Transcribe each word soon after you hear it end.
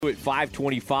At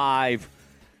 5:25,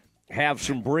 have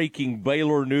some breaking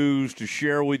Baylor news to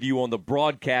share with you on the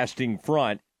broadcasting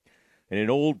front. And an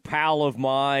old pal of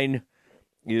mine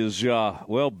is,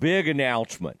 big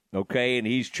announcement, okay? And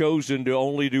he's chosen to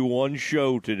only do one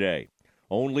show today,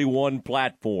 only one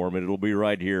platform, and it'll be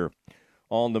right here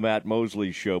on the Matt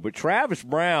Mosley Show. But Travis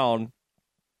Brown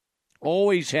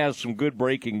always has some good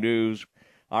breaking news.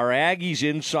 Our Aggies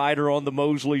insider on the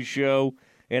Mosley Show,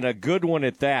 and a good one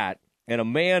at that. And a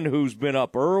man who's been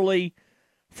up early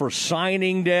for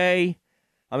signing day.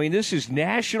 I mean, this is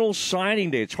National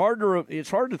Signing Day. It's hard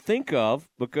to think of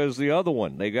because the other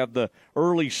one, they got the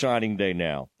early signing day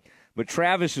now. But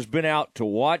Travis has been out to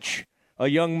watch a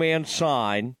young man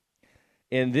sign,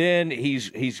 and then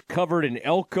he's covered an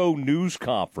Elko news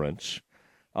conference.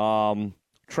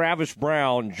 Travis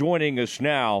Brown joining us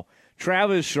now.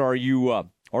 Travis, are you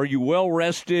well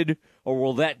rested? Or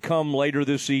will that come later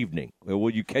this evening? Or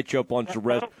will you catch up on some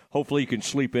rest? Hopefully you can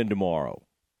sleep in tomorrow.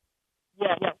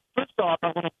 Yeah. First off, I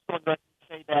want to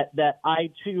say that I,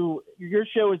 too, your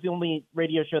show is the only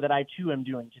radio show that I, too, am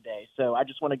doing today. So I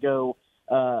just want to go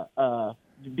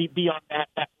be on that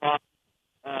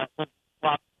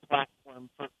platform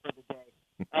for the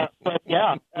day. But,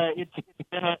 yeah, it's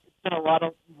been a lot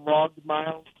of logged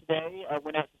miles today. I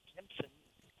went out to Timpson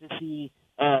to see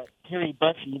Terry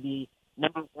Bussey, the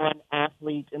number one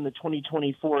athlete in the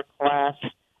 2024 class,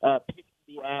 picked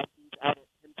the Aggies out at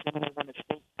Timpson and won a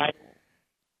state title.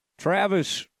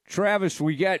 Travis,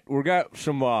 we got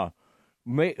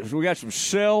some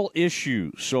cell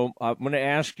issues, so I'm going to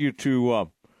ask you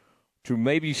to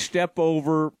maybe step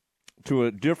over to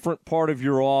a different part of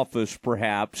your office,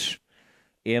 perhaps,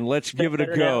 and let's give it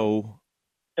a go.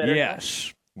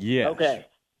 Yes. Okay.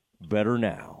 Better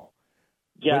now.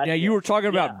 Yeah, but now you were talking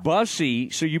about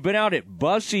Bussey, so you've been out at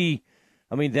Bussey.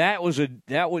 I mean,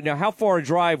 now how far a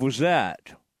drive was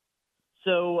that?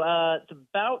 So it's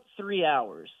about 3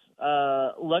 hours.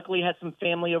 Luckily, had some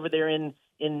family over there in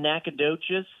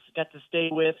Nacogdoches. Got to stay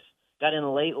with. Got in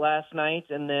late last night,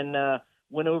 and then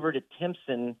went over to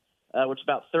Timpson, which is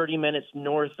about 30 minutes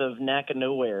north of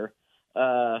Nowhere,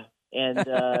 and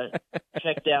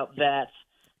checked out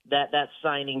that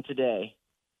signing today.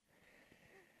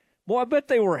 Well, I bet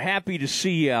they were happy to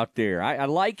see you out there. I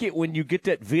like it when you get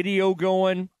that video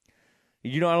going.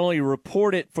 You not only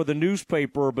report it for the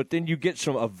newspaper, but then you get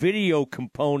a video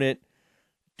component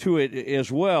to it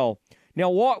as well.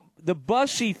 Now, the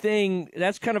Bussey thing,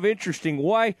 that's kind of interesting.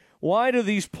 Why do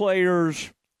these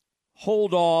players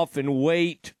hold off and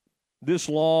wait this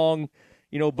long?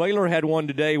 You know, Baylor had one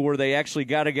today where they actually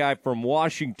got a guy from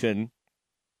Washington,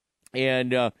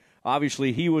 and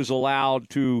obviously he was allowed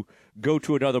to go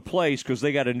to another place because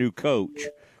they got a new coach.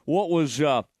 What was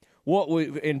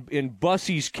in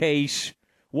Bussey's case?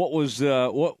 What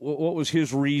was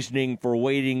his reasoning for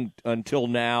waiting until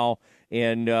now?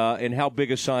 And how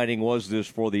big a signing was this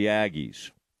for the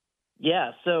Aggies?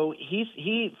 Yeah, so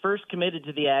he first committed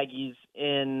to the Aggies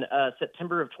in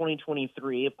September of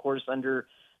 2023, of course, under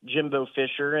Jimbo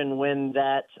Fisher. And when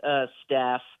that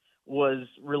staff was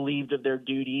relieved of their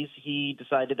duties, he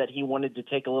decided that he wanted to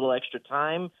take a little extra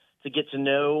time to get to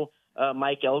know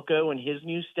Mike Elko and his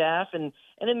new staff. And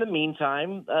in the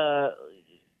meantime,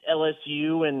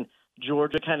 LSU and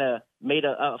Georgia kind of made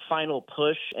a final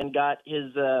push and got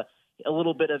a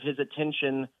little bit of his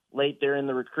attention late there in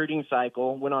the recruiting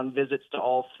cycle, went on visits to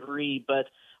all three. But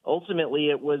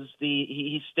ultimately it was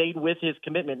he stayed with his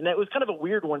commitment. And that was kind of a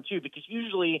weird one, too, because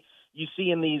usually you see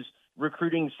in these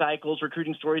recruiting cycles,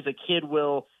 recruiting stories, a kid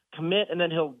will commit and then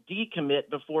he'll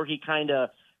decommit before he kind of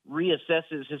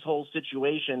reassesses his whole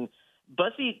situation.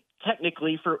 Bussey,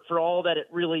 technically, for all that it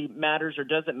really matters or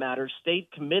doesn't matter,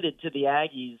 stayed committed to the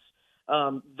Aggies,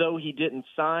 though he didn't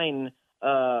sign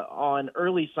on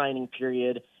early signing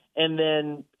period, and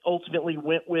then ultimately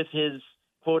went with his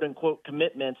quote-unquote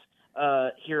commitment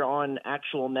here on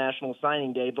actual National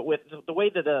Signing Day. But with the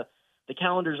way that the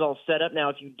calendar's all set up now,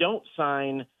 if you don't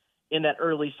sign in that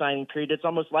early signing period, it's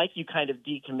almost like you kind of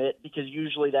decommit, because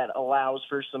usually that allows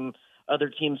for some other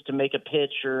teams to make a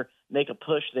pitch or make a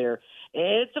push there.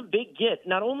 And it's a big get.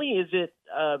 Not only is it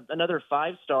another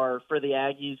 5-star for the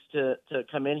Aggies to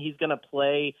come in, he's going to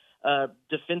play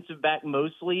defensive back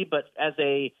mostly, but as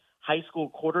a high school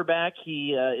quarterback,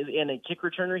 he is in a kick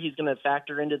returner. He's going to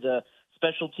factor into the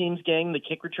special teams game, the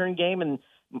kick return game, and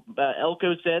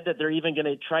Elko said that they're even going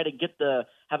to try to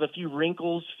have a few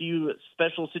wrinkles, few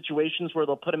special situations where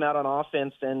they'll put him out on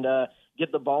offense and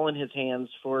get the ball in his hands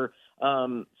for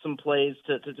some plays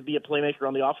to be a playmaker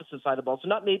on the offensive side of the ball. So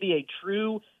not maybe a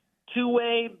true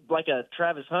two-way like a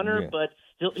Travis Hunter, but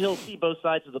he'll see both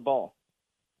sides of the ball.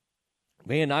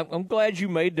 Man, I'm glad you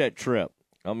made that trip.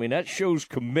 I mean, that shows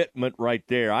commitment right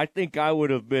there. I think I would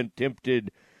have been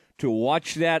tempted to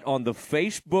watch that on the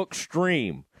Facebook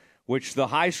stream, which the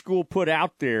high school put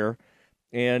out there,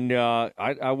 and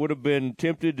I would have been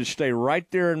tempted to stay right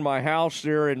there in my house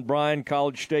there in Bryan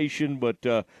College Station. But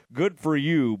good for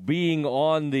you being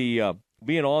on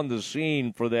the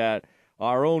scene for that.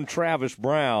 Our own Travis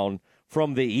Brown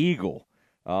from the Eagle,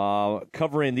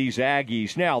 covering these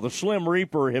Aggies. Now, the Slim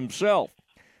Reaper himself,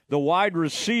 the wide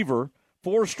receiver,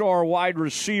 4-star wide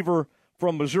receiver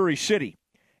from Missouri City,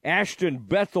 Ashton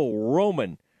Bethel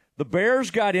Roman. The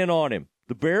Bears got in on him.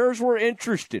 The Bears were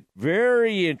interested,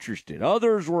 very interested.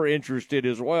 Others were interested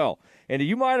as well. And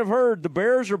you might have heard the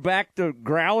Bears are back to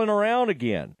growling around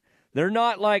again. They're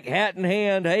not like hat in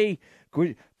hand, hey,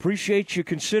 appreciate you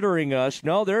considering us.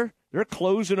 No, they're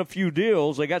closing a few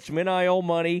deals. They got some NIL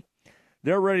money.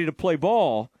 They're ready to play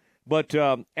ball. But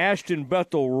Ashton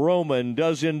Bethel Roman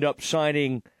does end up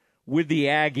signing with the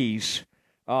Aggies.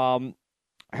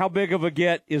 How big of a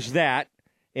get is that?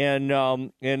 And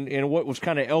what was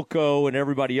kind of Elko and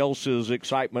everybody else's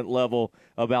excitement level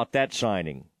about that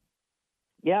signing?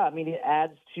 Yeah, I mean, it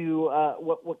adds to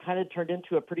what kind of turned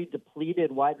into a pretty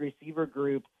depleted wide receiver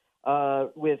group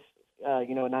with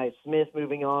Nia Smith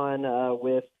moving on,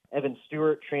 with Evan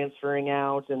Stewart transferring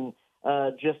out, and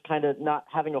just kind of not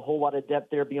having a whole lot of depth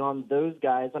there beyond those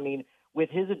guys. I mean, with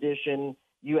his addition,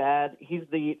 he's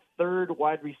the third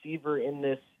wide receiver in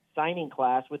this signing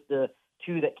class with the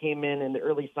two that came in the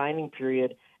early signing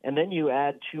period, and then you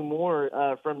add two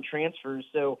more from transfers.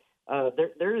 So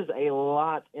there is a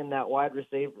lot in that wide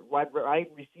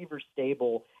receiver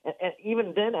stable, and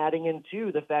even then adding in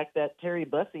too the fact that Terry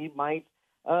Bussey might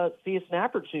see a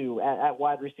snap or two at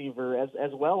wide receiver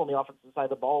as well on the offensive side of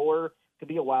the ball, or could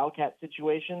be a wildcat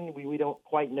situation. We don't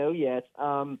quite know yet.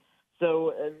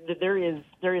 So there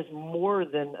is more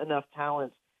than enough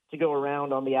talent to go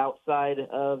around on the outside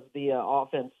of the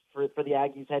offense for the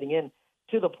Aggies heading in,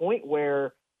 to the point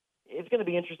where it's going to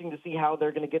be interesting to see how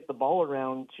they're going to get the ball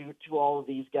around to all of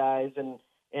these guys. And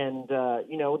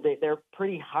they're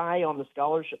pretty high on the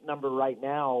scholarship number right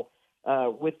now,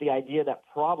 with the idea that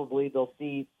probably they'll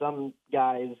see some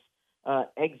guys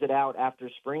exit out after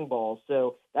spring ball.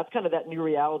 So that's kind of that new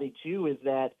reality too, is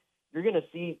that you're going to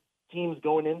see teams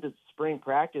going into spring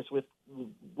practice with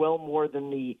well more than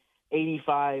the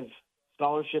 85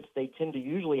 scholarships they tend to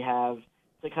usually have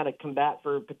to kind of combat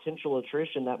for potential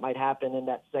attrition that might happen in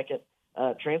that second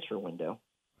transfer window.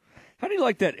 How do you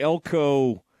like that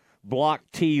Elko block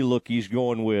tee look he's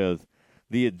going with?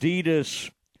 The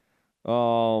Adidas,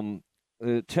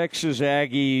 the Texas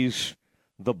Aggies,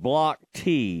 the block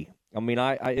tee. I mean,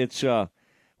 it's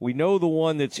we know the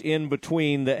one that's in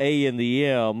between the A and the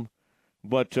M,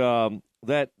 but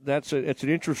it's an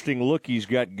interesting look he's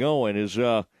got going.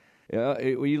 Do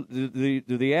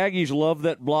the Aggies love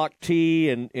that block tee,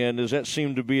 and does that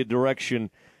seem to be a direction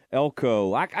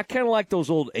Elko? I kind of like those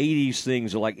old 80s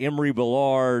things like Emery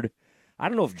Billard. I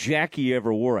don't know if Jackie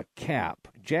ever wore a cap.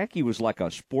 Jackie was like a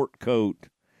sport coat.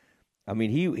 I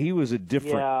mean, he was a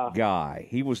different guy.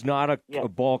 He was not a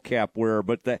ball cap wearer,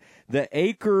 but the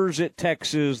Akers at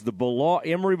Texas,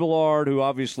 Emery Billard, who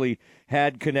obviously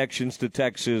had connections to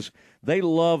Texas, they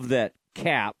love that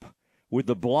cap with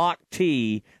the block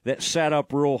tee that sat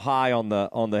up real high on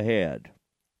the head.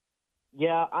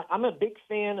 Yeah, I'm a big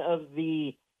fan of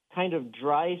the kind of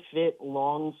dry fit,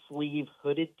 long sleeve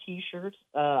hooded T-shirts.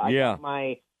 I got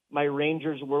my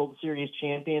Rangers World Series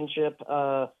championship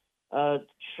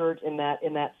shirt in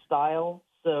that style.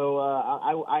 So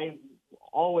I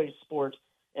always sport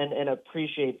and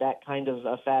appreciate that kind of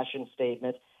a fashion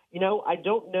statement. I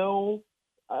don't know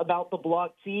about the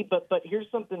block tee, but here's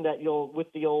something that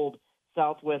with the old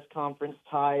Southwest Conference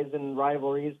ties and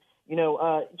rivalries,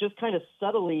 just kind of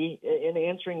subtly in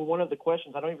answering one of the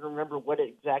questions. I don't even remember what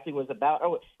it exactly was about.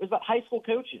 Oh, it was about high school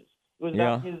coaches. It was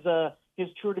about his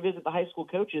tour to visit the high school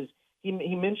coaches. He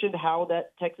mentioned how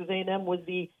that Texas A&M was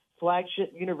the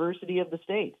flagship university of the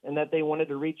state and that they wanted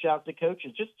to reach out to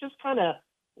coaches. Just kind of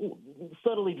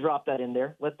subtly drop that in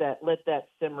there. Let that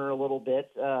simmer a little bit.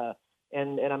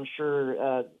 And I'm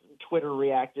sure Twitter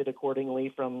reacted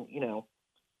accordingly from,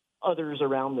 others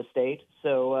around the state.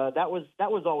 So that was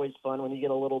always fun when you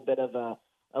get a little bit of a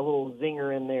little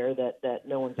zinger in there that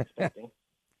no one's expecting.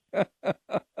 I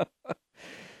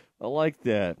like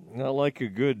that. I like a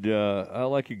good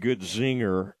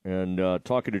zinger. And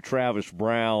talking to Travis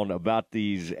Brown about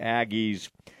these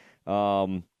Aggies,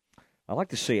 I like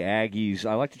to say Aggies.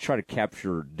 I like to try to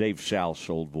capture Dave South's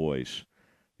old voice.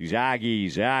 These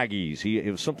Aggies.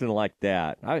 It was something like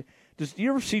that. Do you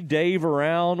ever see Dave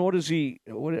around?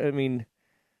 I mean,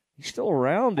 He's still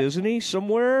around, isn't he?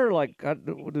 Somewhere like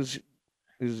what is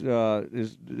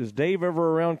Dave ever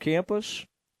around campus?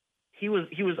 He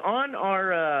was on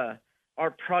our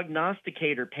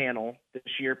prognosticator panel this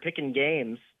year, picking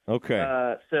games.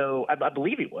 Okay. So I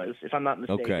believe he was, if I'm not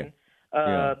mistaken. Okay.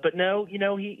 Yeah. But no,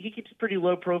 he keeps a pretty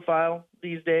low profile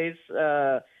these days.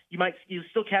 You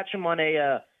still catch him on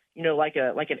a like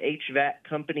an HVAC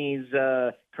company's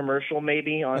commercial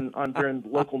maybe on during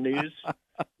local news.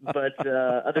 But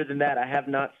other than that, I have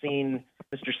not seen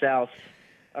Mr. South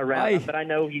around. But I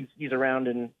know he's around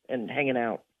and hanging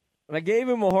out. I gave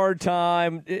him a hard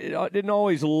time. I didn't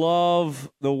always love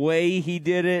the way he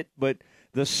did it, but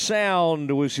the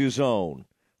sound was his own.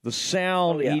 The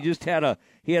sound, oh, yeah. He just had a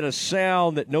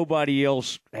sound that nobody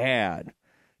else had,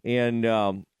 and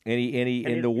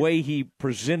the way he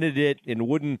presented it, and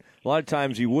a lot of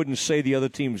times he wouldn't say the other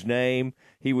team's name.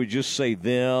 He would just say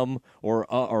them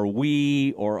or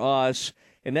we or us,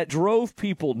 and that drove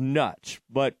people nuts.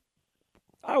 But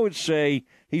I would say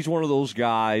he's one of those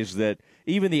guys that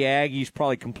even the Aggies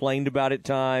probably complained about at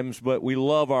times, but we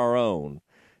love our own.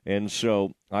 And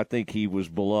so I think he was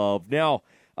beloved. Now,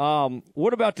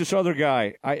 what about this other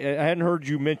guy? I hadn't heard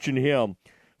you mention him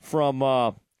from,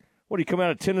 what did he come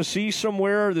out of Tennessee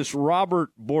somewhere? This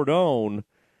Robert Bordone,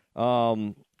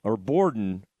 or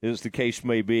Borden, as the case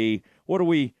may be. What do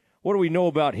we know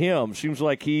about him? Seems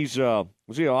like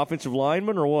was he an offensive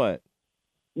lineman or what?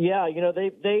 Yeah,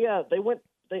 they went.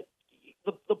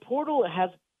 The portal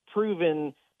has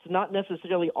proven to not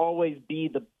necessarily always be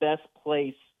the best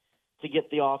place to get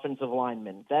the offensive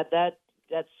lineman. That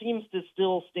seems to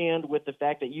still stand with the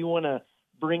fact that you want to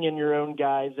bring in your own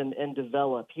guys and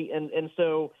develop.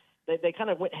 So they kind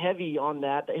of went heavy on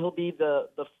that. He'll be the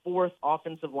fourth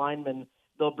offensive lineman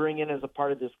they'll bring in as a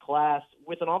part of this class,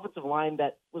 with an offensive line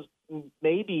that was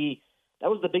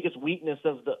the biggest weakness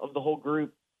of the whole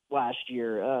group last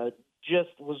year.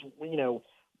 Just was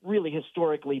really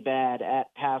historically bad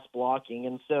at pass blocking,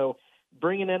 and so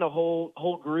bringing in a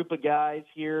whole group of guys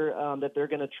here that they're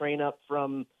going to train up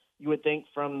from, you would think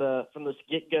from the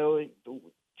get-go. The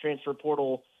transfer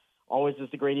portal always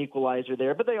is the great equalizer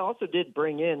there, but they also did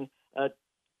bring in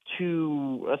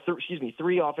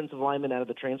three offensive linemen out of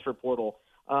the transfer portal.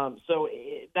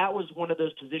 That was one of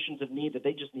those positions of need that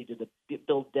they just needed to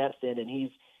build depth in, and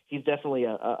he's definitely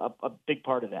a big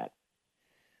part of that.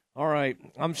 All right.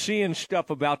 I'm seeing stuff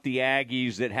about the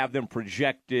Aggies that have them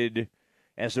projected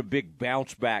as a big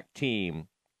bounce-back team.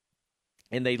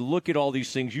 And they look at all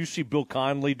these things. You see Bill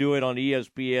Conley do it on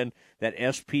ESPN, that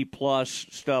SP Plus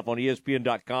stuff on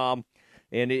ESPN.com.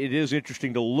 And it is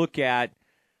interesting to look at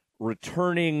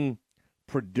returning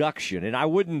production. And I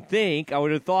would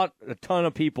have thought a ton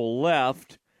of people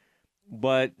left,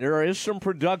 but there is some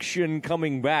production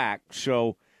coming back.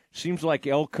 So seems like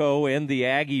Elko and the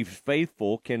Aggie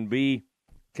faithful can be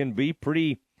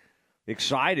pretty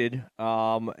excited.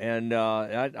 I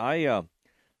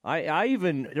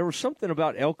even there was something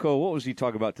about Elko. What was he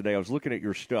talking about today? I was looking at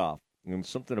your stuff, and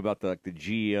something about the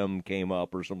GM came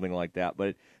up or something like that.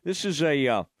 But this is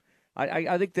I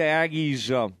think the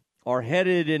Aggies are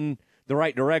headed in the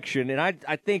right direction, and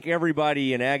I think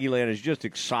everybody in Aggieland is just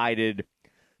excited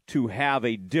to have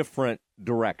a different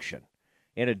direction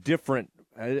and a different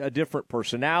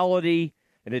personality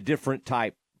and a different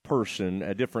type person,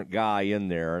 a different guy in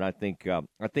there. And I think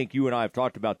you and I have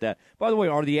talked about that. By the way,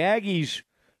 are the Aggies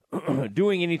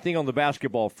doing anything on the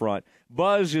basketball front?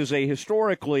 Buzz is a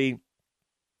historically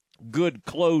good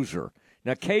closer.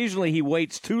 Now, occasionally he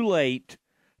waits too late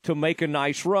to make a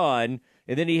nice run,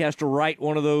 and then he has to write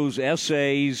one of those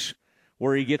essays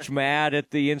where he gets mad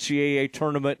at the NCAA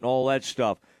tournament and all that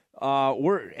stuff.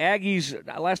 Aggies,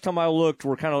 last time I looked,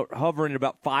 we're kind of hovering at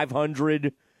about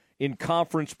 500 in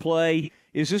conference play.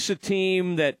 Is this a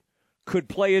team that could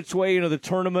play its way into the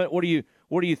tournament? What are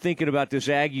you thinking about this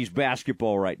Aggies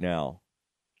basketball right now?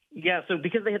 Yeah, so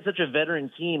because they had such a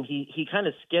veteran team, he kind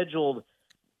of scheduled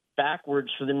backwards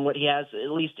for them what he has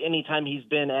at least any time he's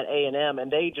been at A&M,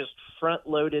 and they just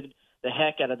front-loaded the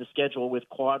heck out of the schedule with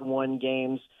quad one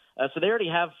games. So they already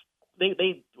have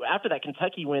they after that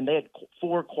Kentucky win, they had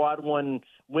 4 quad one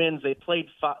wins. They played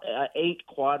 8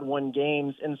 quad one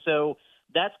games, and so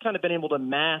that's kind of been able to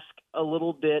mask a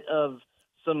little bit of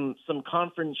some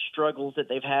conference struggles that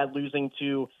they've had, losing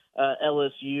to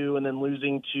LSU and then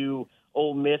losing to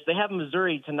Ole Miss. They have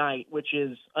Missouri tonight, which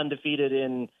is undefeated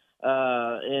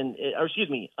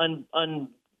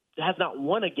has not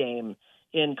won a game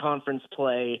in conference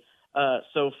play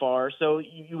so far. So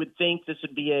you would think this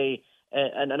would be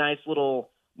a nice little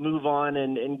move on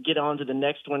and get on to the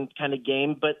next one kind of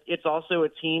game. But it's also a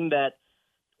team that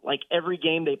like every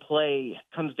game they play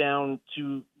comes down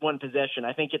to one possession.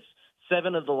 I think it's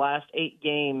 7 of the last 8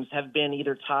 games have been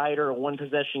either tied or a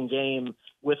one-possession game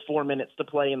with 4 minutes to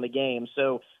play in the game.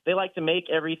 So they like to make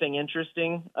everything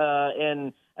interesting.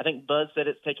 And I think Buzz said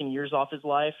it's taken years off his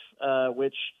life,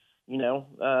 which,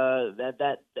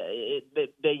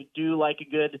 they do like a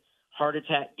good heart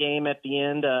attack game at the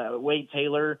end. Wade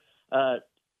Taylor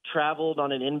traveled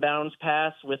on an inbounds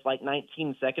pass with like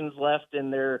 19 seconds left in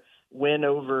their win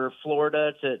over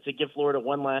Florida to give Florida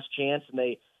one last chance, and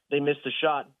they missed the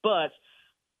shot. But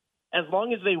as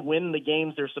long as they win the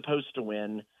games they're supposed to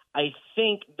win, I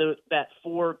think that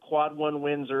 4 quad one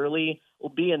wins early will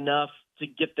be enough to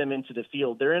get them into the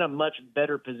field. They're in a much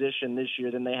better position this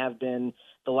year than they have been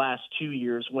the last 2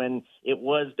 years when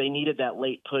they needed that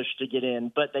late push to get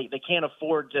in. But they can't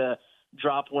afford to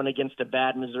drop one against a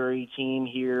bad Missouri team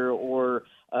here, or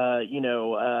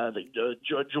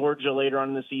Georgia later on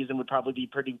in the season would probably be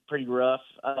pretty rough.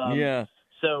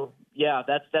 So yeah,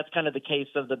 that's kind of the case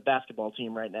of the basketball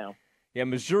team right now. Yeah,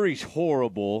 Missouri's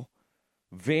horrible.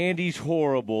 Vandy's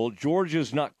horrible.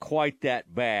 Georgia's not quite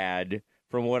that bad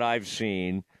from what I've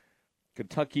seen.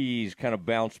 Kentucky's kind of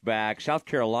bounced back. South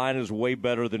Carolina's way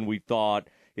better than we thought.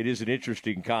 It is an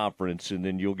interesting conference, and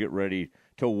then you'll get ready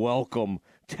to welcome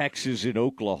Texas and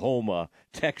Oklahoma.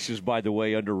 Texas, by the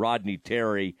way, under Rodney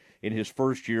Terry in his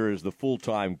first year as the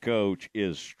full-time coach,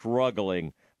 is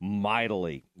struggling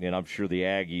mightily, and I'm sure the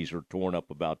Aggies are torn up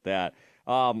about that.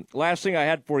 Last thing I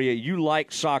had for you, you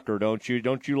like soccer, don't you?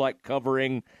 Don't you like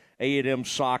covering A&M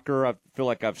soccer? I feel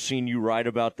like I've seen you write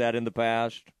about that in the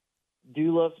past.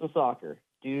 Do love some soccer.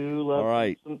 Do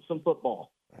love some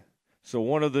football. So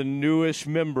one of the newest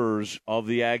members of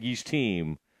the Aggies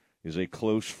team is a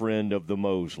close friend of the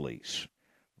Mosleys.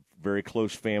 Very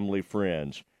close family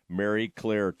friends, Mary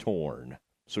Claire Torn.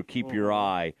 So keep your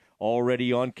eye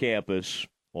already on campus,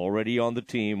 already on the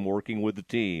team, working with the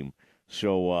team.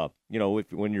 So,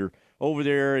 when you're over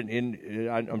there, and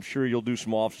I'm sure you'll do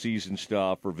some off-season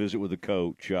stuff or visit with the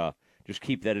coach, just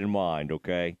keep that in mind,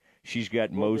 okay? She's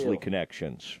got Mosley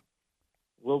connections.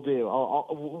 Will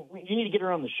do. You need to get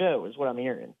her on the show, is what I'm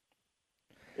hearing.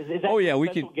 Is that we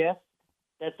special can. Guest?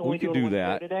 That's the only we could do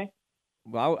that today.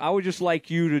 Well, I would just like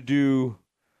you to do.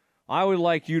 I would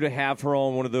like you to have her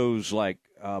on one of those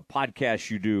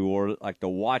podcasts you do, or like the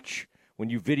watch. When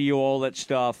you video all that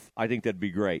stuff, I think that'd be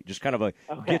great. Just kind of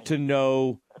get to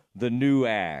know the new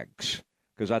Ags,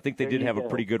 because I think they did have a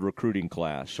pretty good recruiting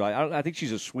class. So I think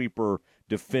she's a sweeper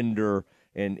defender,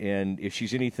 and if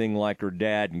she's anything like her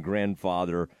dad and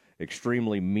grandfather,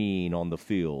 extremely mean on the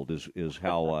field is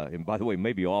how. And by the way,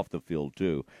 maybe off the field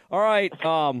too. All right.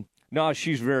 No,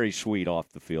 she's very sweet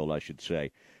off the field, I should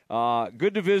say.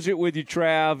 Good to visit with you,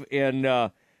 Trav, and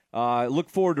look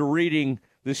forward to reading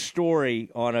this story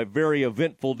on a very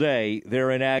eventful day there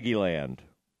in Aggieland.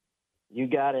 You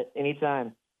got it.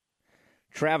 Anytime.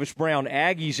 Travis Brown,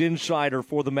 Aggies insider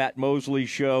for the Matt Mosley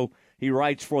Show. He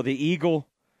writes for the Eagle,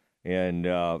 and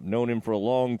known him for a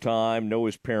long time, know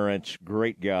his parents,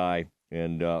 great guy,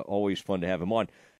 and always fun to have him on.